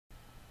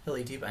Hello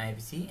YouTube, I'm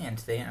ABC, and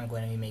today I'm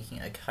going to be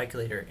making a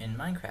calculator in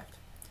Minecraft.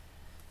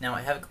 Now,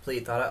 I haven't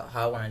completely thought out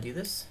how I want to do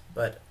this,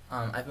 but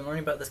I've been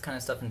learning about this kind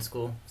of stuff in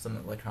school, some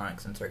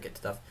electronics and circuit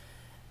stuff,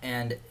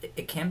 and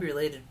it can be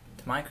related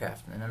to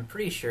Minecraft, and I'm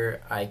pretty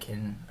sure I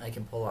can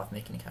pull off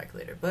making a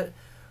calculator, but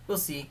we'll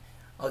see.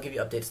 I'll give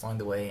you updates along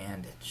the way,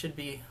 and it should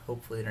be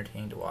hopefully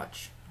entertaining to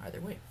watch either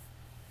way.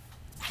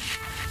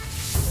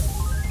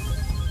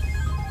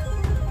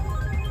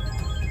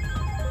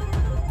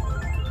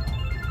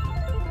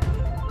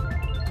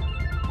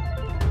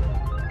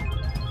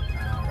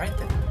 Alright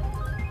then.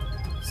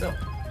 So,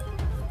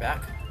 we're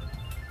back.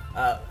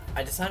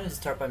 I decided to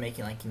start by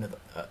making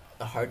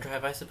the hard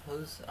drive, I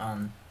suppose.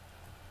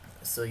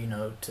 So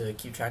to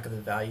keep track of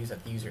the values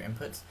that the user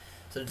inputs.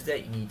 So to do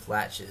that, you need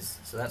latches.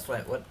 So that's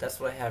what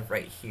I have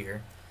right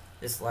here.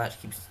 This latch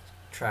keeps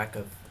track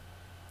of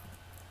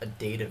a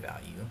data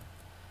value,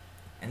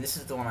 and this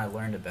is the one I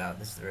learned about.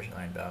 This is the version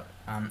I learned about.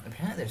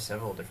 Apparently, there's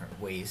several different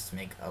ways to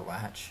make a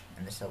latch,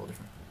 and there's several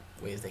different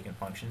ways they can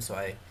function. So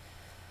I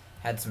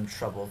had some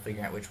trouble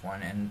figuring out which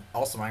one, and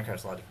also Minecraft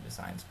has a lot of different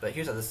designs. But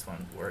here's how this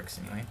one works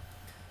anyway.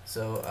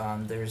 So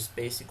there's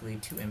basically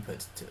two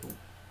inputs to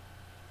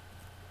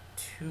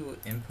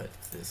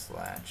this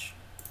latch.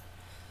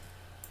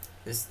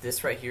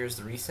 This right here is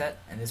the reset,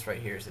 and this right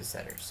here is the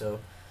setter. So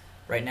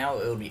right now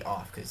it will be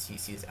off because you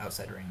see this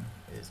outside ring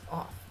is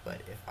off.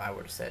 But if I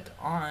were to set it to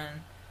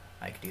on,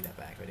 I could do that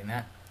by activating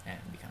that, and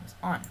it becomes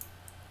on.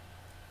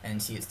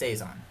 And see, it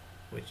stays on,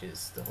 which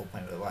is the whole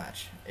point of the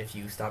latch. If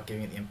you stop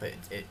giving it the input,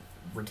 it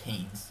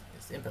retains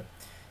its input,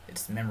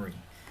 its memory.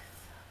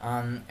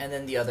 And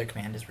then the other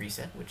command is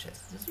reset, which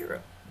sets to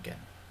 0 again.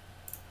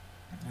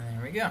 And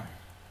there we go.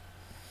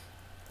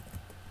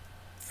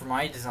 For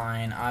my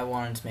design, I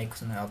wanted to make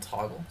something that'll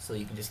toggle, so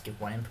you can just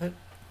give one input.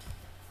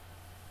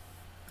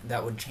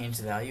 That would change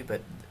the value,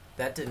 but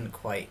that didn't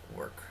quite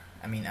work.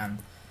 I mean,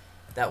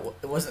 it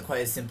wasn't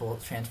quite as simple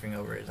transferring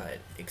over as I had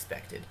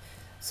expected.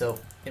 So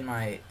in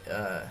my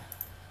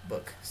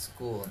book,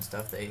 school and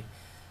stuff, they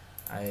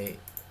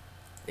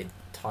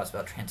taught us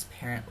about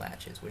transparent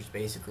latches, which is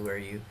basically where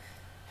you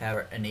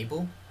have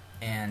enable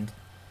and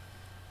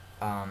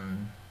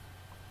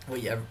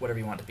whatever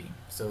you want it to be.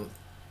 So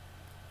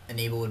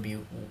enable would be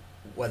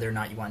whether or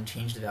not you want to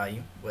change the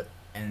value,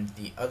 and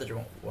the other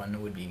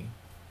one would be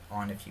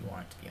on if you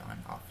want it to be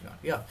on, off if you want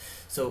it to be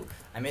off. So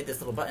I made this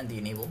little button, the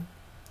enable.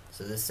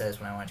 So this says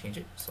when I want to change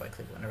it. So I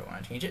click it whenever I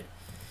want to change it.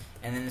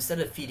 And then instead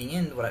of feeding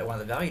in what I want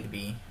the value to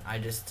be, I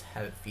just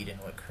have it feed in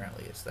what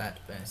currently is that,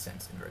 but in a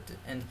sense inverted.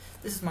 And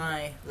this is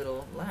my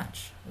little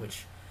latch,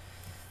 which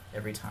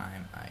every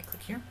time I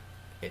click here,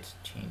 it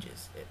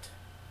changes it.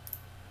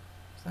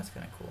 So that's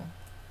kind of cool.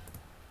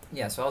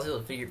 Yeah, so I was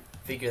able to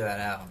figure that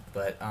out,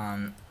 but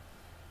on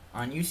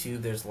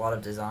YouTube there's a lot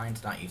of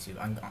designs, not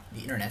YouTube, on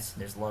the internet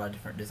there's a lot of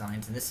different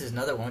designs, and this is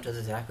another one which does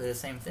exactly the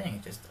same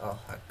thing, just a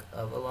heck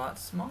of a lot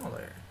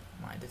smaller.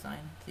 My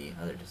design, the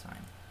other design.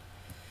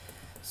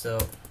 So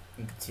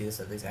you can see this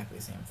does exactly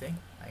the same thing.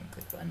 I can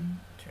click the button,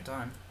 turn it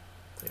on,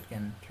 click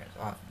again, turn it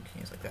off, and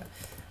continues like that.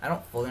 I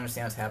don't fully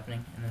understand what's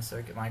happening in this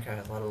circuit. Minecraft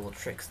has a lot of little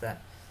tricks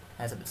that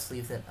has up its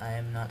sleeve that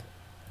I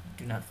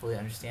do not fully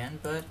understand,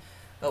 but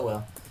oh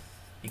well.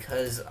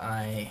 Because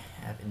I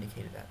have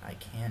indicated that I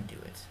can do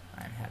it,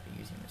 I'm happy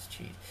using this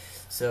cheat.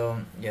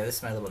 So yeah, this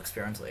is my little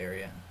experimental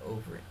area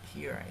over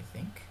here, I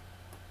think.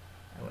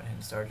 I went ahead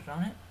and started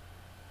on it.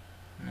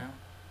 No?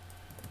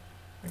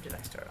 Where did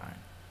I start on it?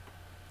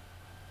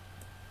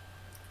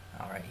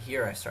 Alright,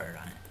 here I started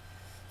on it.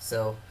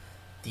 So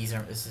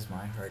this is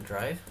my hard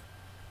drive.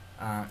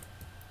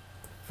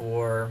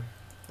 For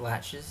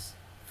latches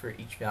for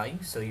each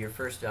value. So your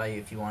first value,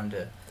 if you wanted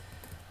to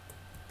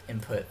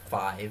input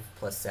 5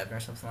 plus 7 or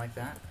something like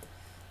that,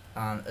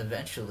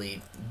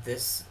 eventually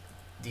these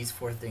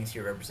four things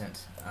here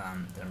represent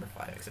the number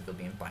 5, except they'll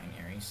be in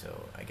binary.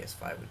 So I guess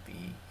 5 would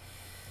be,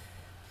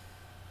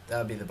 that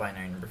would be the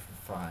binary number for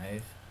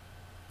 5.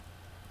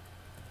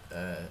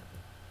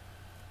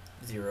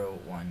 0,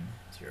 1,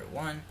 0,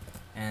 1,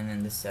 and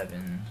then the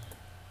 7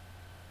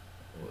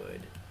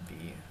 would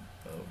be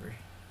over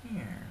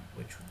here,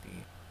 which would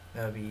be,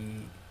 that would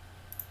be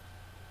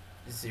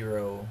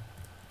 0,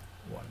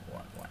 1,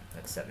 1, 1.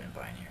 That's 7 in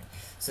binary.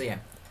 So yeah,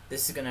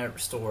 this is going to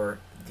store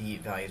the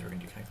values we're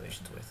going to do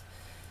calculations with.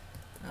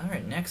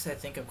 Alright, next I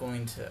think I'm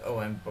going to,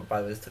 and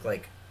by the way, this took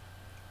like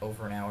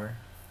over an hour,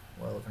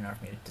 well over an hour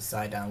for me to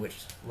decide on which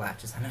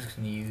latches I'm going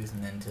to use,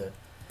 and then to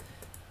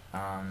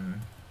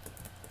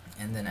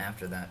and then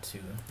after that to,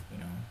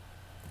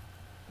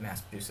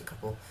 mass produce a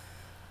couple.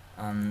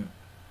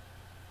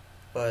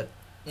 But,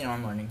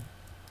 I'm learning,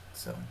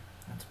 so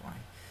that's why.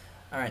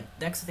 Alright,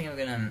 next I think I'm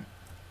gonna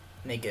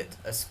make it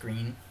a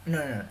screen.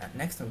 No.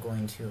 Next I'm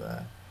going to,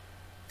 I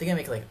think I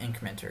make it like an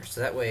incrementer, so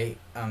that way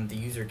the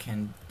user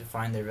can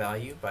define their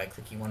value by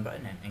clicking one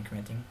button and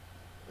incrementing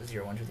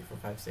 0, 1, 2, 3, 4,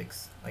 5,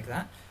 6, like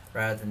that,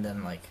 rather than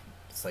them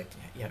just like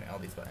having all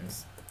these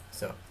buttons.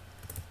 So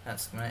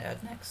that's what I'm gonna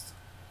add next.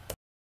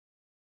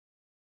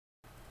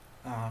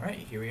 Alright,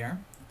 here we are.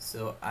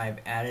 So I've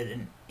added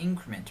an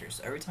incrementer.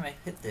 So every time I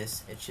hit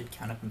this, it should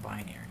count up in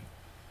binary.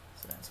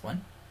 So that's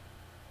 1.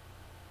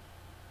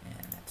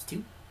 And that's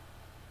 2.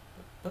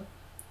 And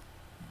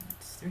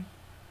that's 3.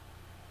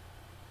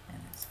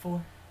 And that's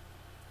 4.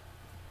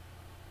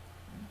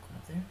 And go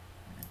up there.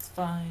 And that's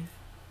 5.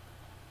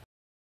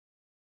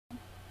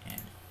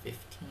 And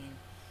 15.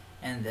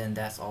 And then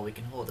that's all we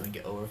can hold. Then we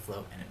get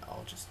overflow and it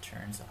all just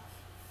turns off.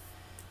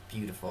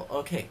 Beautiful.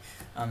 Okay.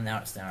 Now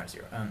it's down at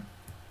 0.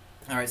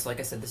 Alright, so like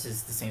I said, this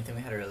is the same thing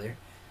we had earlier,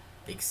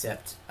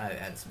 except I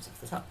added some stuff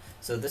at the top.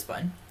 So this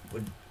button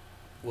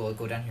will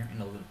go down here and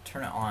it'll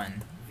turn it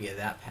on via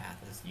that path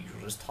as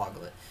usual, just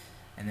toggle it.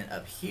 And then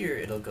up here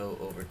it'll go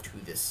over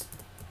to this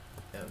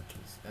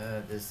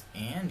this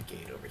AND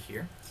gate over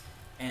here.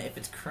 And if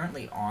it's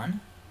currently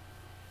on,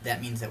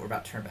 that means that we're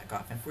about to turn it back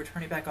off. And if we're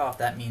turning it back off,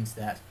 that means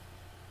that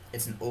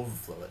it's an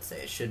overflow, let's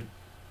say. It should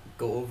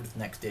go over to the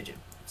next digit.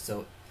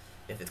 So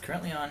if it's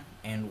currently on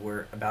and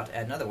we're about to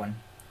add another one,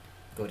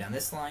 go down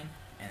this line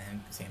and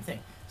then same thing.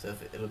 So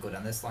if it'll go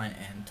down this line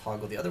and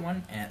toggle the other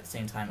one, and at the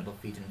same time it'll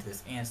feed into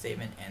this AND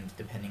statement, and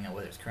depending on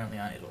whether it's currently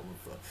on, it'll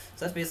overflow.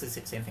 So that's basically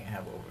the same thing I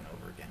have over and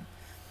over again.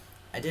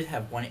 I did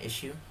have one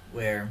issue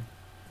where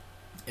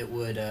it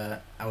would I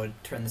would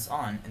turn this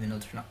on and then it'll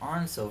turn it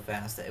on so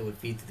fast that it would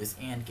feed through this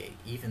AND gate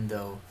even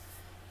though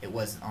it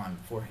wasn't on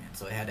beforehand.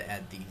 So I had to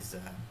add these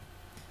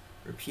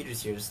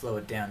repeaters here to slow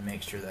it down,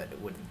 make sure that it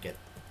wouldn't get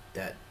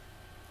that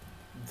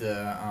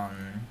the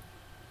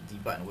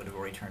button would have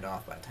already turned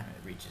off by the time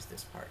it reaches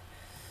this part.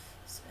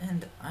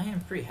 And I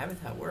am pretty happy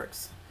with how it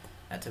works.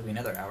 That took me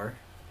another hour.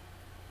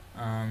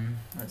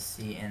 Let's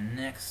see, and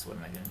next, what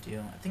am I going to do?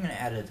 I think I'm going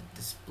to add a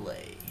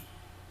display.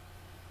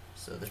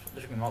 So there's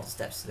going to be multiple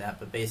steps to that,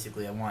 but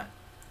basically I want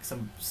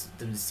them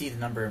to see the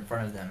number in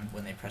front of them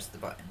when they press the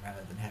button,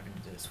 rather than having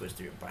to switch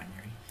through a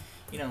binary.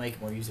 You know, make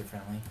it more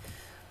user-friendly.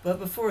 But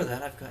before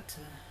that, I've got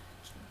to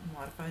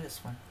modify this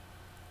one.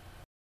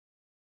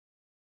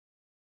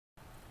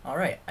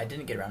 Alright, I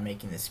didn't get around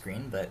making this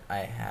screen, but I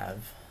have.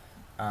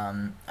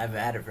 I've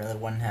added for another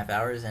 1.5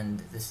 hours, and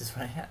this is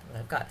what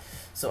I've got.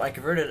 So I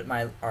converted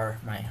my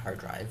hard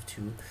drive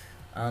to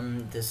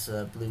these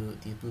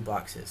blue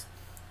boxes,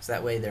 so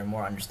that way they're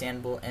more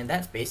understandable. And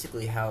that's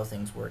basically how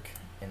things work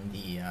in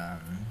the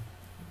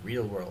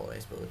real world, I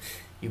suppose.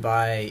 You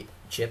buy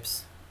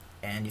chips,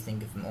 and you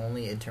think of them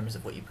only in terms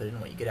of what you put in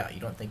and what you get out. You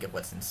don't think of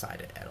what's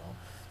inside it at all.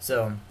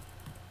 So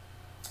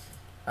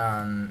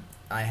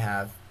I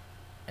have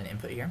an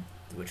input here,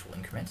 which will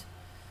increment,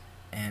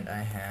 and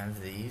I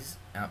have these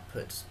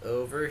outputs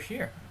over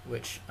here,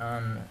 which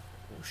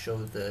will show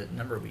the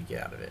number we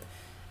get out of it.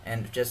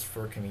 And just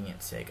for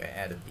convenience sake, I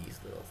added these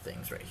little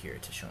things right here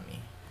to show me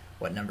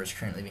what number is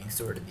currently being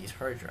stored in these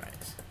hard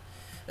drives.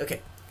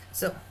 Okay,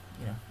 so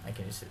I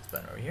can just hit this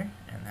button over here,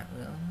 and that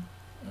will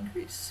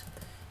increase.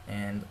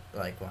 And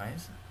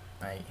likewise,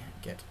 I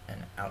get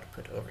an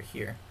output over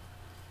here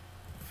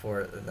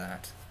for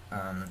that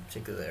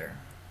particular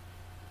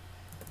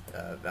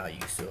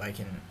value, so I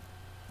can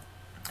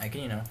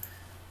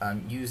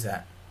use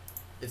that.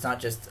 It's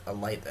not just a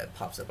light that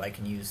pops up. I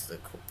can use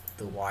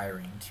the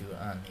wiring to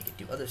make it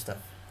do other stuff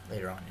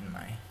later on in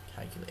my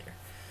calculator.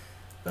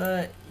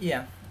 But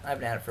yeah, I've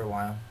been at it for a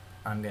while.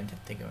 I'm going to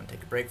take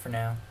a break for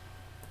now,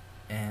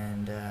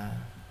 and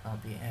I'll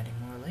be adding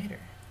more later.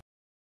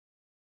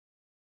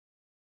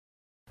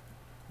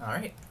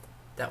 Alright,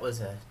 that was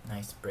a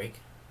nice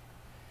break.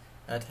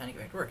 Time to get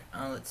back to work.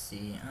 Let's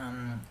see.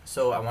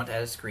 So I want to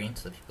add a screen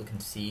so that people can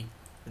see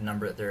the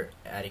number that they're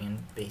adding in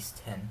base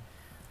 10.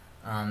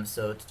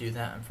 So to do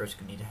that, I'm first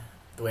going to need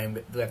the way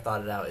I've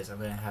thought it out is I'm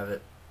going to have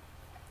it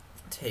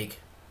take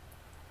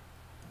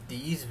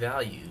these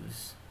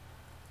values,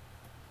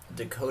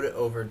 decode it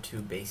over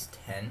to base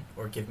 10,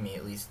 or give me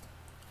at least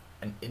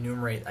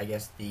enumerate, I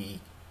guess, the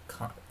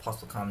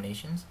possible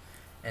combinations,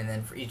 and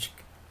then for each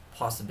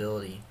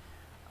possibility,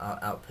 I'll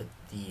output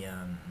the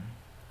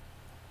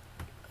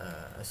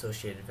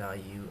associated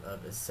value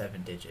of a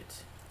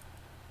 7-digit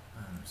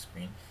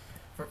screen.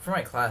 For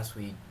my class,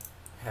 we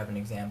have an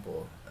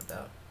example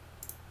about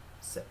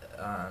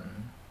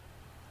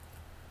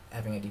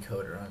having a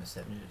decoder on a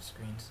 7-digit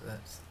screen, so that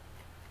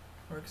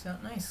works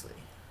out nicely.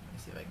 Let me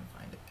see if I can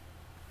find it.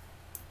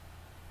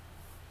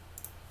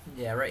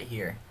 Yeah, right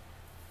here.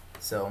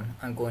 So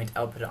I'm going to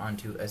output it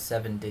onto a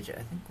 7-digit,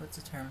 I think, what's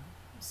the term?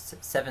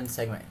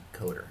 7-segment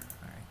encoder.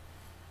 Alright.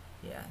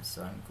 Yeah,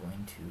 so I'm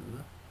going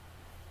to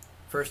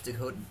first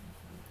decode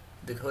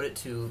it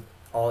to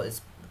all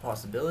its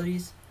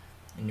possibilities,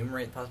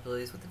 enumerate the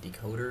possibilities with the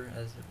decoder,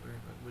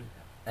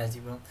 as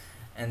you will,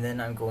 and then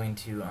I'm going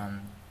to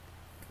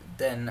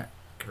then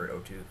convert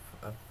over to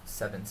a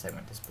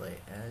 7-segment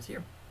display as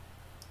here.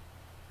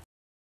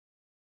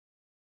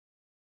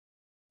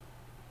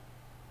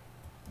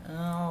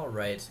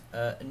 Alright,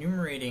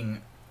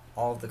 enumerating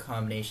all of the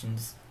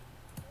combinations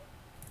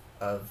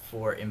of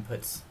 4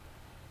 inputs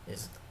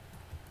is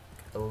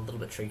a little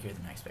bit trickier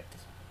than I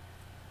expected.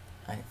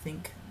 I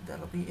think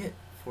that'll be it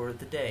for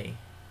the day.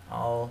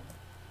 I'll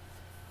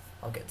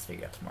get this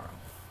figured out tomorrow.